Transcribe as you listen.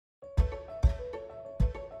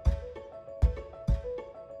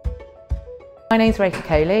My name's Rachel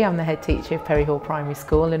Coley. I'm the head teacher of Perry Hall Primary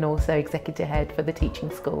School and also executive head for the teaching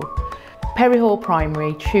school. Perry Hall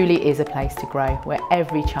Primary truly is a place to grow where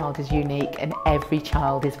every child is unique and every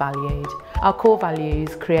child is valued. Our core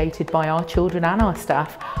values created by our children and our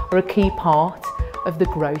staff are a key part of the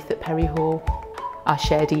growth at Perry Hall. Our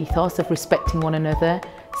shared ethos of respecting one another,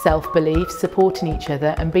 self-belief, supporting each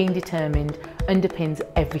other and being determined underpins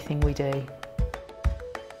everything we do.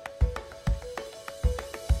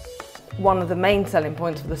 One of the main selling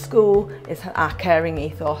points of the school is our caring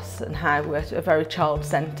ethos and how we're very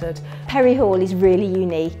child-centred. Perry Hall is really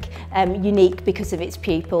unique because of its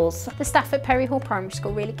pupils. The staff at Perry Hall Primary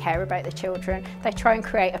School really care about the children. They try and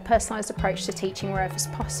create a personalised approach to teaching wherever it's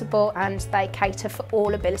possible, and they cater for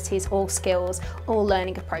all abilities, all skills, all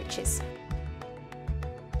learning approaches.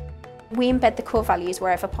 We embed the core values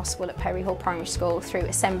wherever possible at Perry Hall Primary School through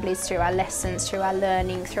assemblies, through our lessons, through our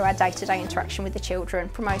learning, through our day-to-day interaction with the children,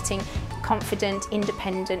 promoting confident,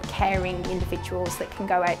 independent, caring individuals that can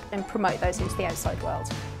go out and promote those into the outside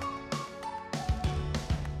world.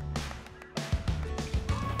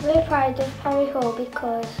 We're proud of Perry Hall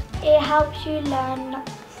because it helps you learn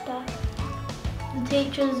stuff. The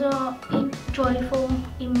teachers are joyful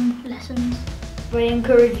in lessons. They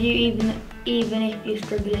encourage you even if you're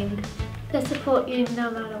struggling. They support you no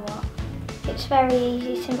matter what. It's very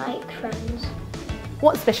easy to make friends.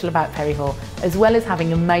 What's special about Perry Hall? As well as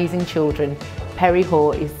having amazing children, Perry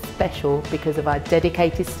Hall is special because of our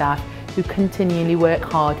dedicated staff who continually work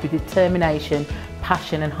hard with determination,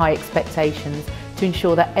 passion and high expectations to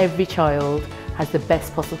ensure that every child has the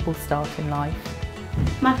best possible start in life.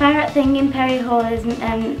 My favourite thing in Perry Hall is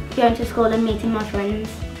going to school and meeting my friends.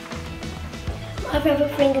 My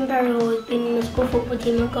favourite thing in Perry Hall has been in the school football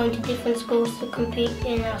team and going to different schools to compete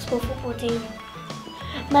in our school football team.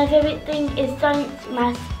 My favourite thing is science,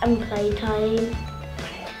 maths and playtime.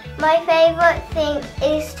 My favourite thing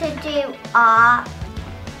is to do art.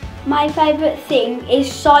 My favourite thing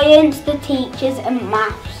is science, the teachers and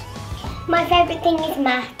maths. My favourite thing is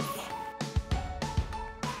maths.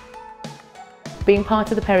 Being part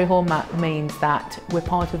of the Perry Hall means that we're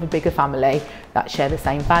part of a bigger family that share the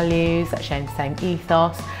same values, that share the same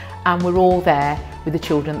ethos, and we're all there with the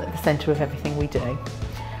children at the centre of everything we do.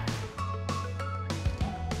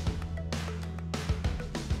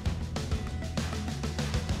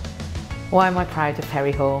 Why am I proud of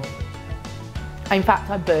Perry Hall? In fact,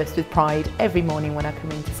 I burst with pride every morning when I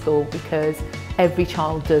come into school because every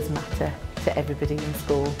child does matter to everybody in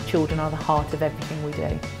school. Children are the heart of everything we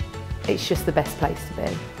do. It's just the best place to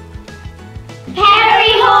be.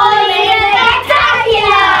 Perry Hall is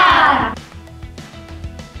spectacular!